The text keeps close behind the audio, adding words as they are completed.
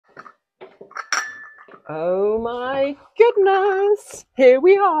Oh my goodness, here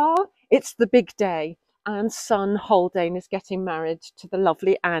we are. It's the big day, and son Haldane is getting married to the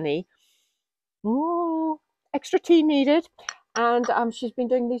lovely Annie. Ooh, extra tea needed. And she's been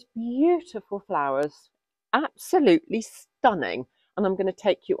doing these beautiful flowers, absolutely stunning. And I'm going to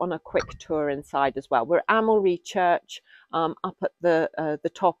take you on a quick tour inside as well. We're at Amulree Church, up at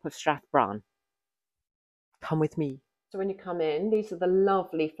the top of Strath. Come with me. So when you come in, these are the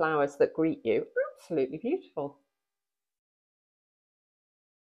lovely flowers that greet you. Absolutely beautiful.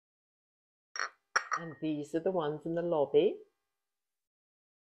 And these are the ones in the lobby.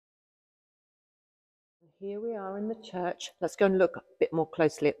 Here we are in the church. Let's go and look a bit more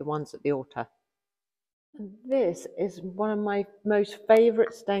closely at the ones at the altar. And this is one of my most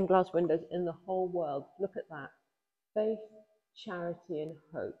favourite stained glass windows in the whole world. Look at that. Faith, charity and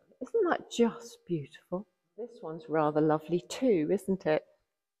hope. Isn't that just beautiful? This one's rather lovely too, isn't it?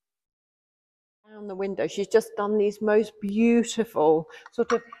 Down the window, she's just done these most beautiful,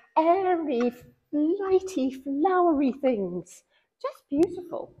 sort of airy, flighty, flowery things. Just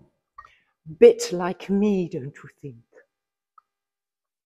beautiful. Bit like me, don't you think?